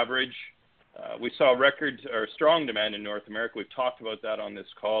 3-year average. We saw strong demand in North America. We've talked about that on this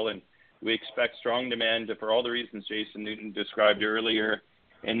call, and we expect strong demand for all the reasons Jason Newton described earlier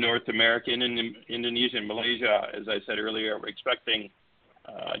in North America, in Indonesia and Malaysia. As I said earlier, we're expecting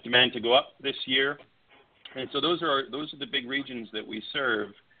demand to go up this year. And so those are the big regions that we serve.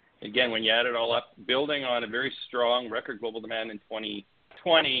 Again, when you add it all up, building on a very strong record global demand in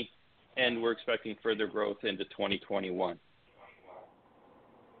 2020, and we're expecting further growth into 2021.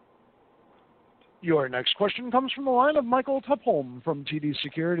 Your next question comes from the line of Michael Tupholme from TD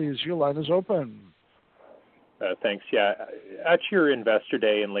Securities. Your line is open. Thanks. Yeah, at your Investor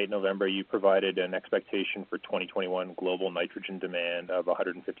Day in late November, you provided an expectation for 2021 global nitrogen demand of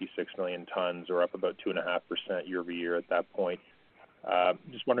 156 million tons, or up about 2.5% year over year at that point.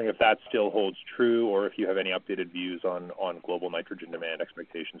 Just wondering if that still holds true, or if you have any updated views on global nitrogen demand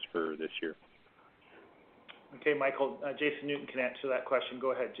expectations for this year. Okay, Michael, Jason Newton can answer that question.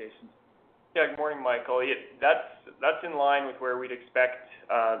 Go ahead, Jason. Yeah, good morning, Michael. Yeah, that's in line with where we'd expect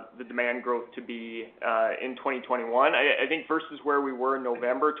the demand growth to be in 2021. I think versus where we were in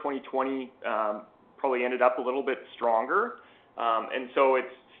November, 2020 probably ended up a little bit stronger. And so it's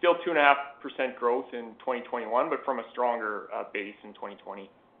still 2.5% growth in 2021, but from a stronger base in 2020.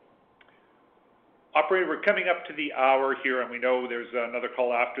 Operator, we're coming up to the hour here, and we know there's another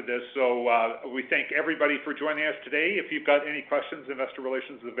call after this. So we thank everybody for joining us today. If you've got any questions, Investor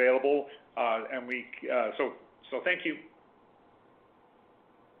Relations is available, so thank you.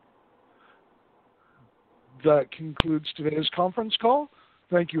 That concludes today's conference call.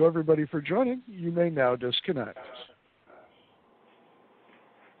 Thank you, everybody, for joining. You may now disconnect.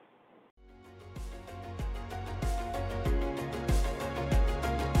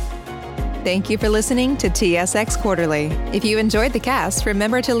 Thank you for listening to TSX Quarterly. If you enjoyed the cast,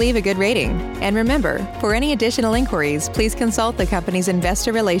 remember to leave a good rating. And remember, for any additional inquiries, please consult the company's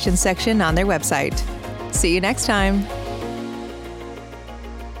investor relations section on their website. See you next time.